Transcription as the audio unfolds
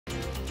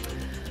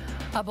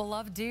A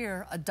beloved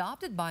deer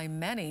adopted by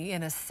many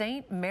in a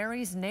St.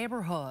 Mary's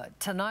neighborhood.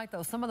 Tonight,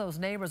 though, some of those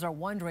neighbors are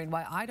wondering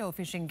why Idaho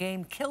Fish and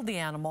Game killed the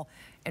animal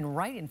and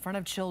right in front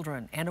of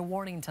children. And a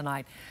warning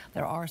tonight,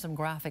 there are some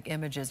graphic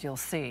images you'll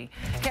see.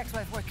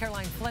 KXLY4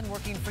 Caroline Flynn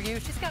working for you.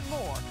 She's got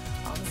more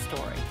on the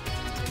story.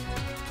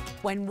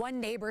 When one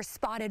neighbor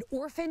spotted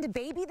orphaned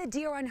baby the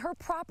deer on her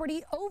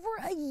property over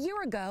a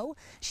year ago,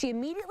 she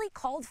immediately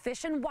called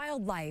Fish and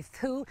Wildlife,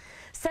 who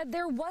said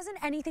there wasn't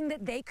anything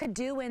that they could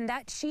do and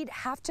that she'd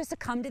have to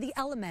succumb to the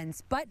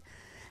elements. But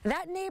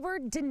that neighbor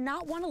did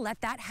not want to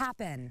let that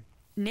happen.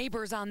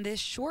 Neighbors on this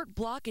short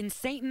block in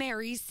St.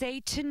 Mary's say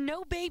to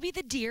know baby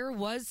the deer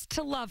was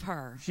to love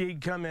her.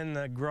 She'd come in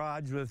the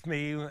garage with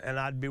me and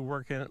I'd be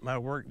working at my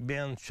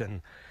workbench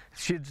and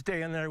she'd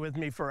stay in there with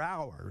me for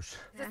hours.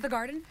 Is this the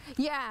garden?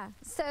 Yeah,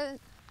 so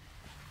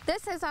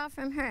this is all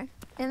from her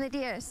and the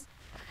deers.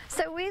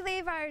 So we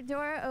leave our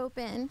door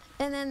open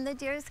and then the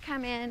deers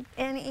come in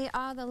and eat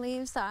all the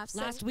leaves off.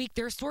 Last week,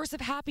 their source of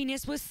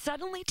happiness was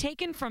suddenly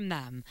taken from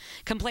them.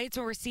 Complaints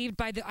were received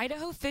by the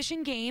Idaho Fish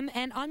and Game,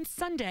 and on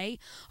Sunday,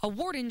 a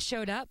warden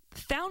showed up,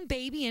 found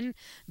baby, and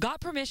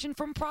got permission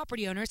from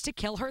property owners to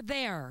kill her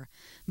there.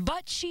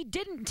 But she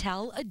didn't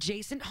tell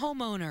adjacent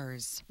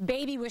homeowners.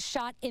 Baby was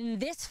shot in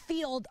this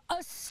field,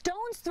 a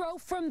stone's throw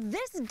from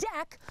this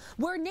deck,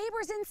 where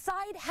neighbors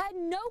inside had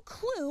no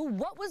clue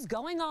what was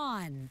going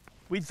on.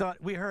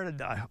 We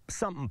heard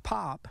something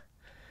pop,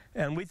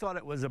 and we thought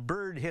it was a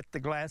bird hit the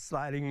glass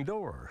sliding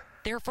door.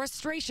 Their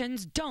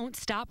frustrations don't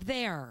stop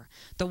there.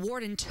 The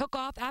warden took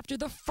off after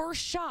the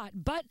first shot,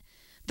 but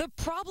the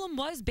problem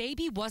was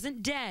baby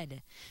wasn't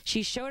dead.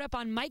 She showed up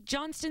on Mike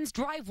Johnston's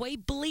driveway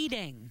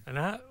bleeding. And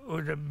that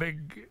was a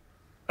big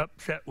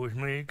upset with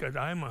me because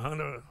I'm a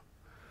hunter,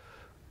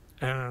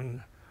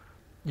 and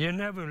you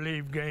never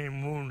leave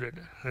game wounded.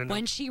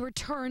 When she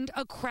returned,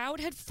 a crowd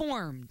had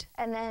formed.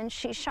 And then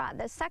she shot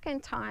the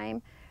second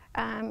time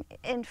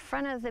in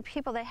front of the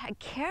people that had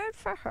cared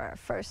for her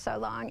for so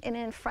long and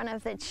in front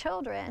of the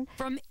children.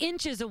 From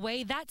inches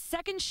away, that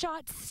second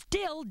shot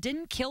still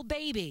didn't kill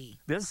baby.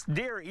 This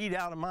deer eat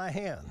out of my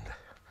hand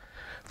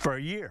for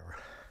a year.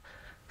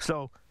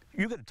 So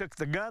you could have took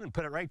the gun and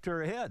put it right to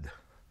her head.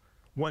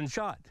 One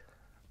shot.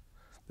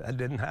 That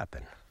didn't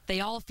happen. They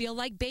all feel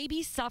like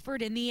baby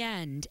suffered in the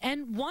end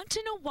and want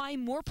to know why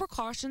more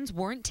precautions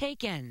weren't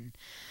taken.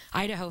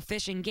 Idaho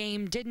Fish and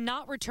Game did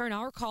not return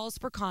our calls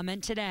for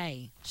comment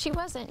today. She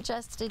wasn't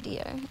just a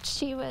deer.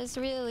 She was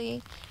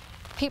really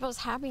people's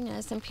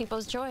happiness and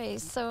people's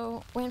joys.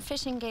 So when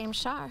Fish and Game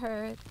shot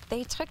her,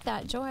 they took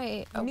that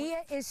joy away.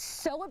 Mia is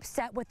so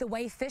upset with the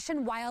way Fish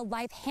and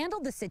Wildlife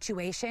handled the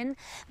situation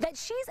that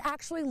she's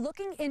actually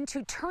looking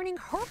into turning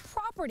her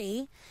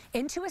property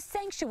into a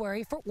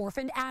sanctuary for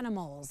orphaned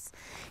animals.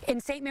 In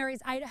St. Mary's,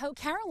 Idaho,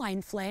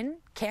 Caroline Flynn,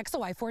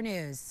 KXLY4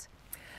 News.